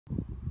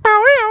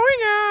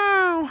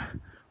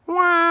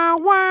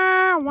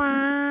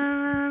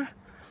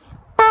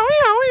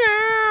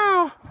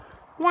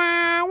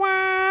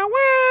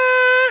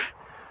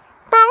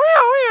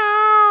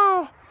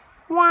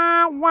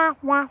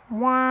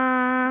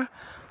wah,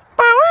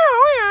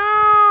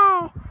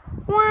 wah.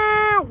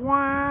 Wah,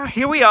 wah.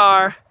 Here we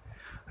are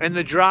in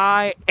the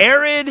dry,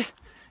 arid,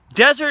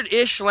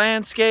 desert-ish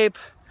landscape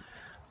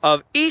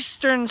of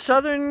eastern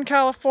Southern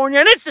California,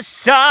 and it's the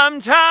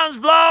Sometimes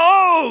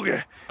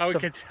Vlog.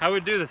 I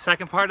would do the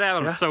second part of that.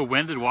 I'm so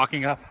winded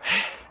walking up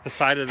the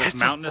side of this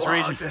mountainous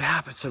region. It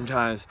happens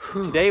sometimes.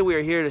 Today we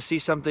are here to see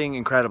something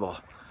incredible.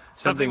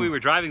 Something we were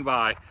driving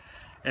by,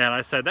 and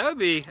I said,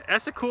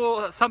 that's a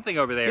cool something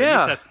over there.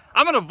 Yeah. And you said,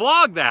 I'm gonna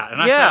vlog that.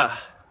 And I said,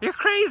 you're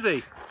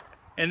crazy.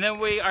 And then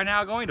we are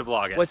now going to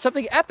vlog it. Well, it's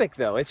something epic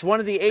though. It's one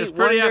of the 8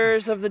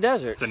 wonders of the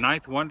desert. It's the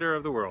 9th wonder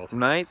of the world.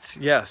 9th,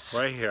 yes.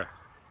 Right here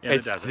in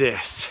It's the desert.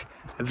 this,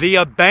 the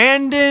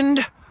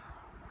abandoned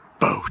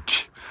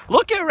boat.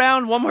 Look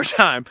around one more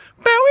time.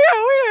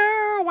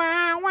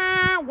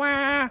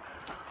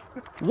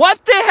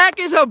 What the heck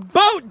is a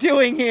boat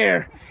doing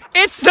here?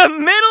 It's the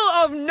middle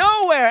of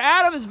nowhere.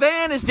 Adam's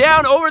van is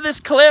down over this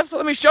cliff.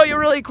 Let me show you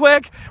really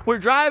quick. We're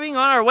driving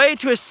on our way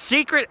to a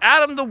secret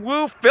Adam the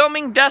Woo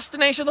filming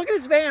destination. Look at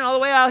his van all the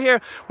way out here.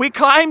 We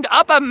climbed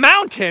up a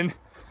mountain.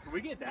 Can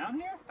we get down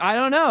here? I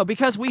don't know,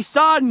 because we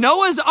saw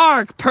Noah's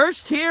Ark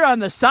perched here on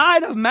the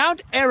side of Mount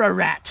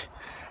Ararat.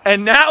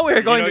 And now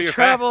we're going to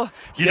travel.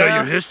 You know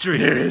your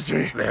history. Your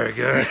history. Very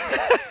good.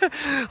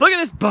 Look at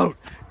this boat.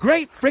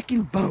 Great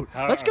freaking boat.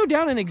 Let's go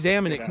down and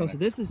examine it closer.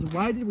 This is,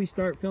 why did we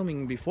start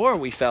filming before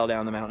we fell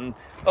down the mountain?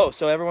 Oh,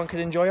 so everyone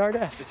could enjoy our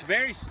death. It's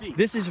very steep.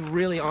 This is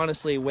really,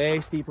 honestly, way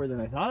steeper than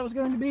I thought it was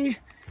going to be.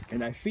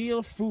 And I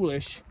feel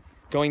foolish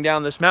going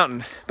down this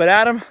mountain. But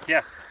Adam.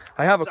 Yes.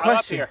 I have a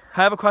question.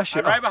 I have a question.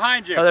 I'm right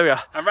behind you. Oh, there we go.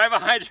 I'm right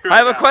behind you. I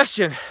have a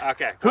question.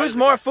 Okay. Who's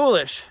more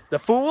foolish? The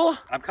fool?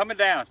 I'm coming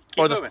down.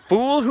 Or the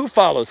fool who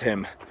follows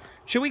him?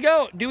 Should we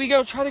go,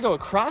 try to go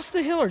across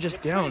the hill or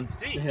just down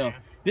the hill?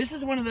 Man. This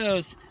is one of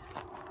those,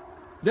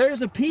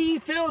 there's a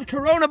pee-filled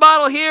Corona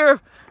bottle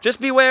here.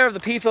 Just beware of the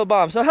pee-filled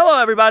bomb. So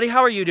hello everybody, how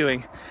are you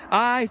doing?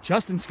 I,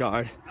 Justin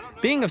Scard,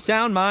 being of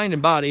sound mind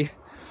and body,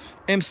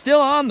 am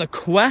still on the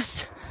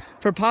quest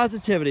for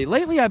positivity.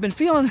 Lately I've been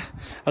feeling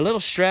a little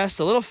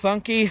stressed, a little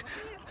funky.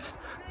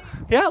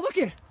 Yeah, look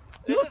at,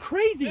 you look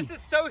crazy. This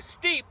is so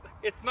steep.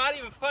 It's not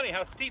even funny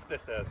how steep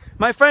this is.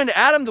 My friend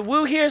Adam the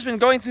Woo here has been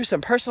going through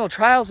some personal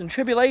trials and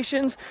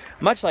tribulations,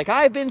 much like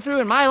I've been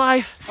through in my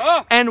life.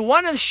 Oh. And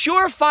one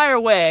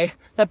surefire way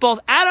that both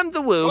Adam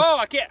the Woo. Whoa,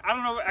 I can't. I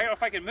don't know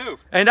if I can move.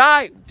 And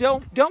I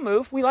don't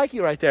move. We like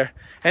you right there.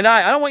 And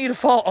I don't want you to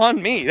fall on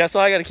me. That's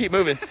why I got to keep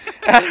moving.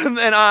 Adam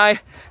and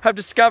I have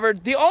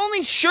discovered the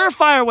only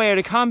surefire way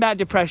to combat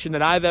depression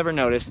that I've ever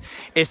noticed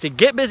is to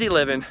get busy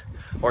living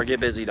or get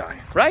busy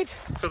dying, right?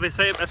 So they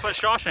say, that's what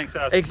Shawshank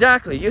says.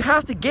 Exactly. You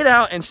have to get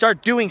out and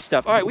start doing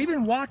stuff. All right, we've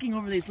been walking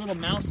over these little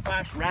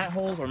mouse/rat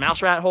holes or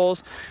mouse-rat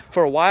holes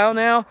for a while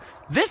now.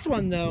 This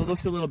one though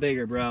looks a little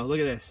bigger, bro. Look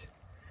at this.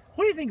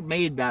 What do you think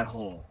made that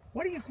hole?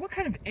 What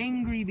kind of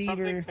angry beaver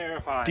Something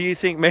terrifying. do you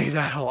think made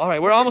that hole? All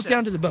right, we're almost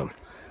down to the boat.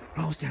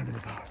 We're almost down to the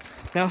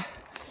boat. Now,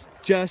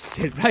 just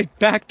sit right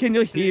back and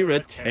you'll hear a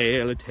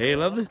tale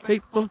of the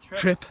fateful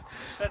trip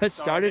that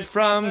started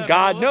from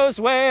God knows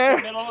where.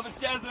 Middle of a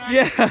desert.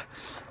 Yeah.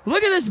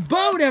 Look at this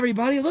boat,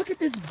 everybody. Look at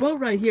this boat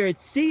right here.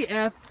 It's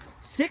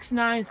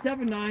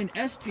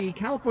CF6979SG,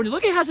 California.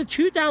 Look, it has a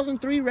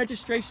 2003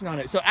 registration on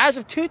it. So as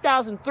of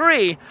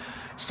 2003,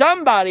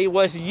 somebody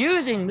was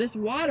using this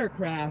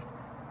watercraft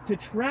to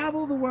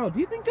travel the world.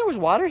 Do you think there was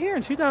water here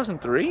in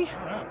 2003? I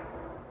don't know.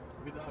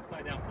 Look at the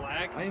upside down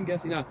flag. I am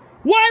guessing not.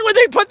 Why would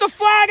they put the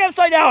flag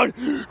upside down?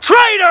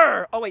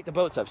 Traitor! Oh wait, the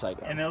boat's upside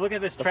down. And then look at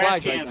this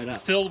trash can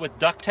filled with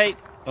duct tape.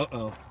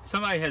 Uh-oh.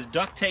 Somebody has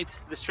duct taped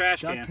this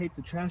trash can. Duct taped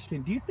the trash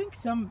can. Do you think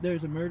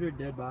there's a murdered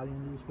dead body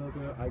under this boat,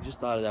 bro? I just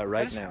thought of that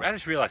now. I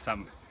just realized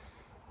something.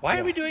 Why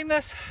are we doing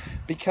this?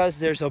 Because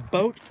there's a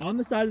boat on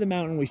the side of the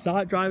mountain. We saw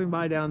it driving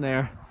by down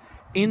there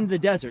in the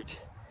desert.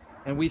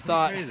 And we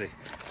thought, crazy.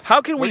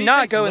 How can we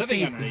not go and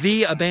see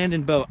the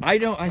abandoned boat? I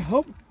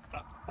hope.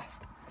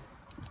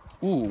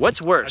 Ooh,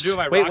 what's worse?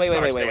 Wait.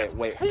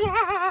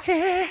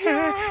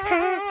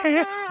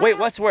 Wait,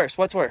 what's worse?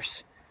 What's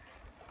worse?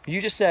 You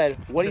just said,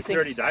 what do you think?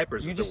 Dirty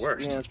diapers are the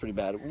worst. Yeah, that's pretty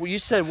bad. Well, you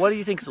said, what do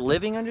you think is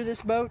living under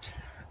this boat?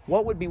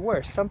 What would be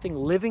worse? Something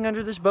living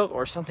under this boat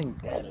or something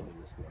dead under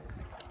this boat?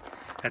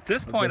 At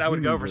this point, I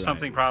would go for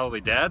something probably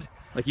dead.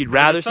 Like you'd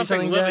rather see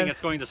something living, dead? it's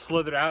going to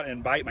slither out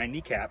and bite my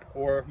kneecap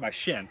or my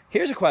shin.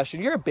 Here's a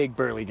question. You're a big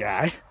burly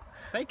guy.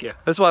 Thank you.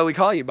 That's why we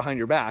call you behind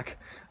your back.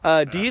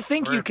 Do you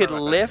think you could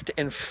lift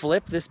and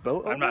flip this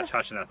boat over? I'm not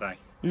touching that thing.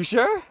 You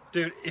sure?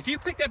 Dude, if you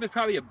picked up, there's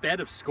probably a bed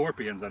of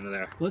scorpions under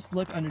there. Let's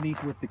look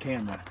underneath with the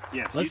camera.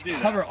 Yes, Let's you do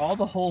cover all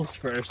the holes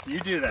first. You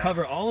do that.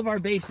 Cover all of our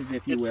bases,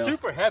 if you will. It's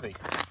super heavy.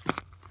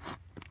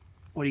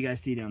 What do you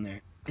guys see down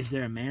there? Is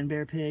there a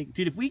man-bear pig?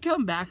 Dude, if we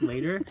come back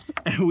later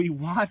and we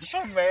watch...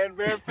 A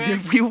man-bear pig?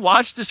 If we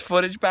watch this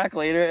footage back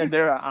later and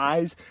there are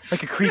eyes,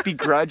 like a creepy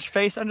grudge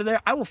face under there,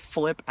 I will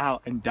flip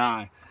out and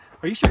die.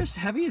 Are you sure it's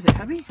heavy? Is it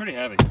heavy? It's pretty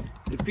heavy.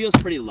 It feels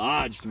pretty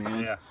lodged,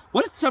 man. Yeah.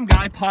 What if some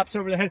guy pops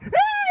over the head?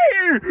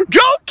 Hey,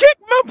 don't kick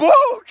my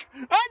boat!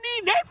 I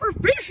need that for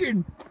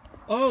fishing!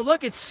 Oh,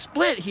 look, it's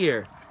split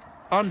here.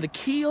 On the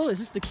keel, is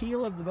this the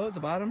keel of the boat at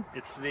the bottom?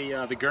 It's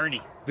the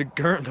gurney.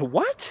 The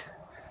what?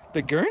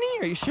 The gurney?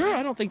 Are you sure?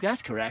 I don't think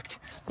that's correct.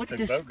 Look at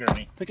this. Boat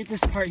gurney. Look at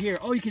this part here.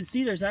 Oh, you can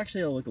see there's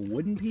actually like a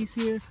wooden piece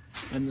here,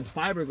 and the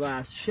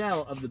fiberglass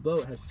shell of the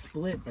boat has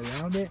split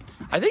around it.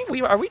 I think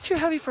are we too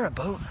heavy for a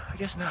boat? I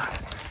guess not.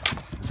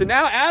 So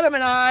now Adam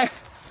and I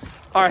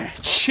are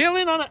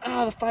chilling on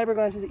the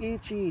fiberglass is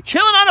itchy.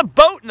 Chilling on a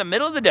boat in the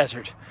middle of the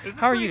desert.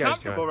 How are you guys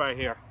comfortable doing? right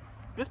here?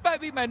 This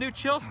might be my new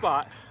chill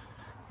spot.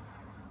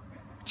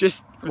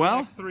 Just For the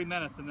next 3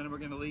 minutes, and then we're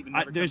gonna leave.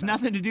 And there's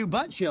nothing to do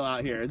but chill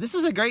out here. This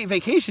is a great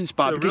vacation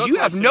spot The because real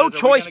you have question no is,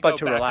 choice are we but gonna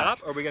to go back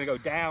relax. up, or are we gonna go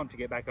down to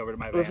get back over to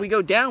my van? If we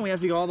go down, we have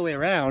to go all the way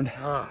around.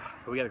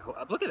 We gotta go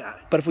up. Look at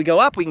that. But if we go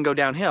up, we can go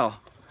downhill.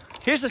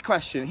 Here's the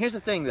question. Here's the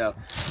thing, though.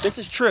 This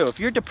is true. If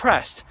you're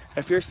depressed,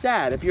 if you're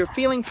sad, if you're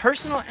feeling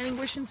personal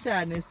anguish and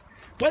sadness,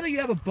 whether you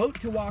have a boat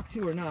to walk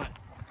to or not,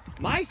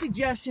 my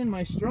suggestion,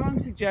 my strong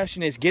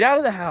suggestion is get out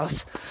of the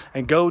house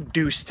and go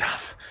do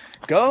stuff.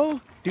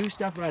 Go do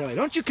stuff right away.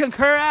 Don't you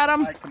concur,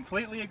 Adam? I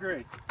completely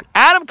agree.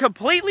 Adam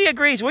completely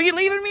agrees. Were you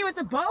leaving me with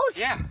the boat?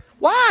 Yeah.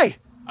 Why?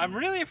 I'm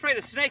really afraid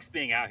of snakes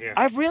being out here.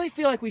 I really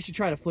feel like we should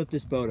try to flip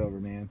this boat over,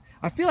 man.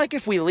 I feel like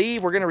if we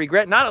leave, we're going to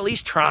regret not at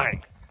least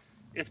trying.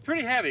 It's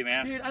pretty heavy,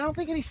 man. Dude, I don't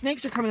think any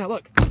snakes are coming out.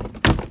 Look.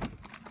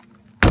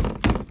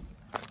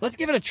 Let's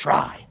give it a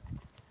try.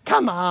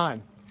 Come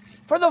on.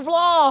 For the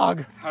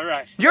vlog. All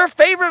right. Your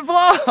favorite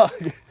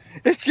vlog.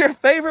 It's your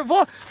favorite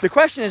vlog. The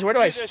question is, where do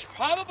There's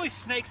probably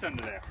snakes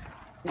under there.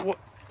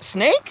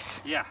 Snakes?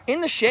 Yeah.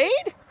 In the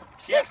shade?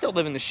 Snakes don't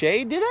live in the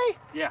shade, do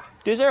they? Yeah.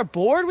 Is there a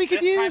board we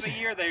could use? This time of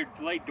year, they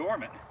lay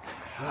dormant.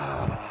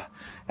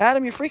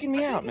 Adam, you're freaking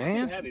me out, It's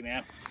man. too heavy,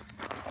 man.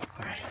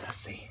 All right, let's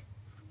see.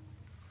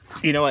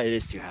 You know what? It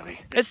is too heavy.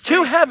 It's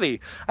too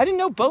heavy. I didn't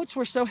know boats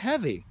were so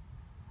heavy.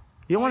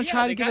 You don't want to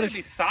try to give it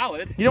be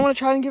solid. You don't want to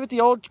try and give it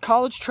the old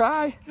college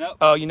try? Nope.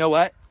 Oh, you know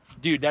what?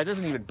 Dude, that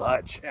doesn't even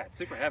budge. Yeah, it's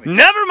super heavy.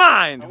 Never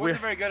mind. I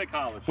wasn't very good at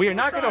college. We are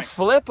not going to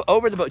flip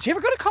over the boat. Did you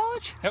ever go to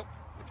college? Nope.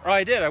 Oh,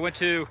 I did. I went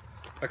to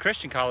a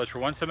Christian college for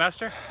 1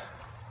 semester,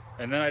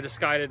 and then I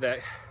decided that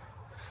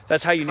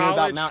that's how you knew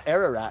about Mount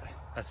Ararat.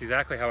 That's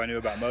exactly how I knew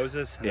about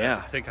Moses and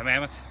the 10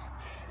 Commandments.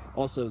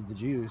 Also, the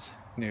Jews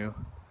knew.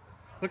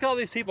 Look at all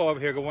these people over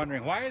here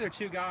wondering, why are there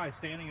 2 guys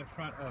standing in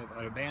front of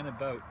an abandoned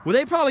boat? Well,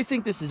 they probably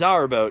think this is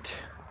our boat.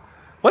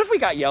 What if we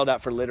got yelled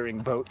at for littering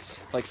boats?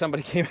 Like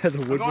somebody came out of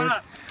the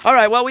woodwork? All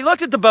right, well, we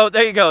looked at the boat.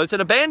 There you go. It's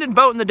an abandoned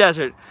boat in the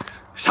desert.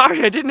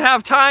 Sorry, I didn't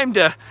have time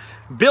to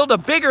build a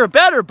bigger,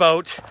 better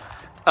boat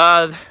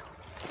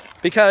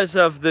because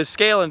of the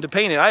scale and to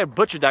paint it. I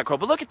butchered that quote.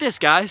 But look at this,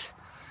 guys.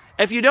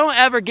 If you don't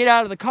ever get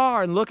out of the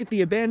car and look at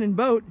the abandoned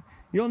boat,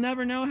 you'll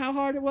never know how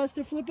hard it was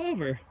to flip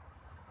over.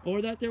 Or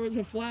that there was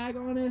a flag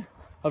on it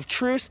of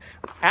truce.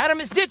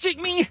 Adam is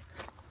ditching me.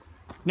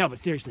 No, but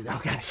seriously though,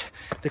 guys,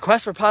 the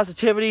quest for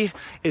positivity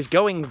is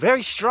going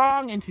very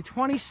strong into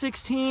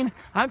 2016.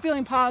 I'm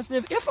feeling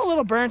positive, if a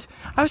little burnt.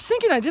 I was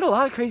thinking I did a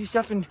lot of crazy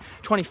stuff in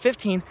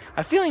 2015.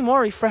 I'm feeling more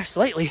refreshed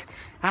lately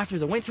after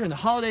the winter and the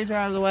holidays are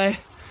out of the way.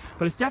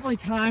 But it's definitely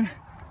time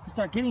to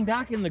start getting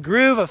back in the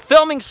groove of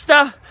filming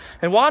stuff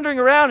and wandering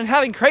around and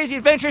having crazy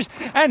adventures.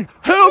 And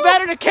who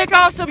better to kick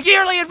off some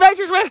yearly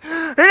adventures with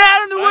than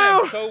Adam the Woo? I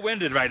am so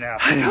winded right now.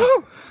 I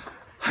know.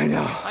 I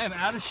know. I am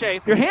out of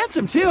shape. You're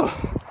handsome too.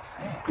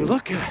 You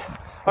look good.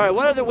 All right,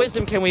 what other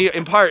wisdom can we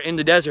impart in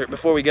the desert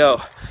before we go?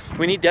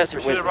 We need desert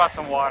wisdom. We should have brought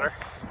some water.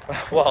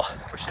 Well,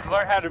 we should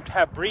learn how to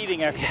have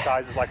breathing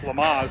exercises like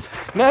Lamaze.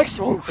 Next,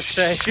 oh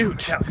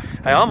shoot.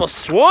 I almost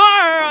swore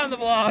on the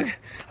vlog.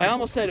 I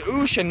almost said,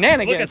 ooh,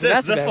 shenanigans. Look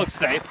at this, this looks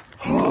safe.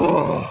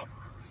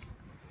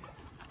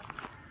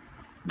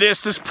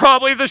 This is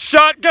probably the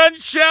shotgun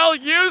shell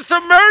used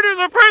to murder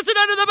the person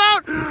under the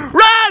boat.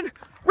 Run!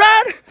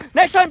 Run!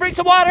 Next time, bring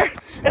some water.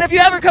 And if you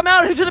ever come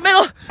out into the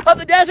middle of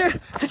the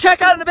desert to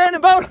check out an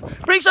abandoned boat,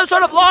 bring some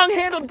sort of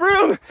long-handled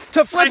broom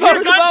to flip over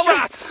the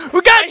boat. We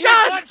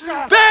gunshots!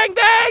 Bang,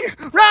 bang!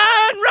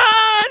 Run,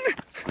 run!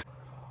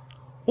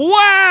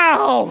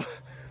 Wow!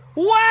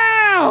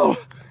 Wow!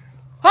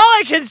 All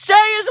I can say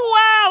is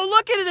wow!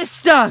 Look at this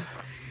stuff.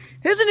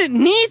 Isn't it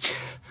neat?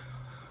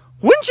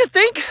 Wouldn't you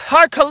think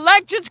our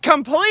collection's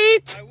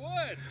complete? I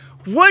would.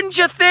 Wouldn't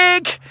you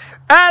think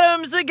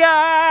Adam's the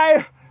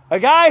guy? A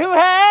guy who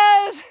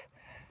has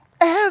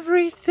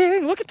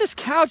everything. Look at this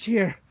couch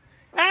here.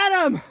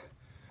 Adam!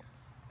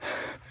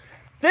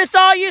 This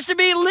all used to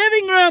be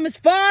living room as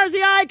far as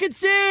the eye could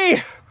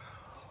see.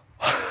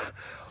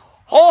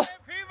 Oh,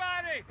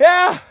 Peabody!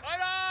 yeah. On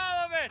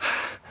all of it!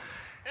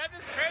 Had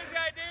this crazy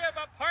idea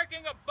about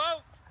parking a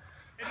boat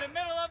in the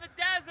middle of the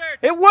desert.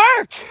 It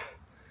worked.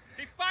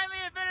 He finally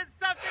invented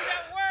something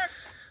that works.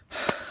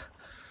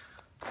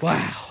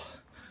 Wow.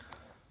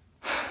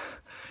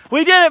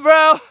 We did it,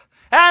 bro.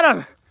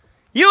 Adam,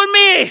 you and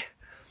me,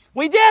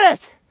 we did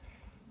it.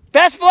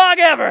 Best vlog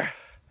ever.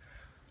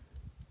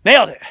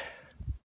 Nailed it.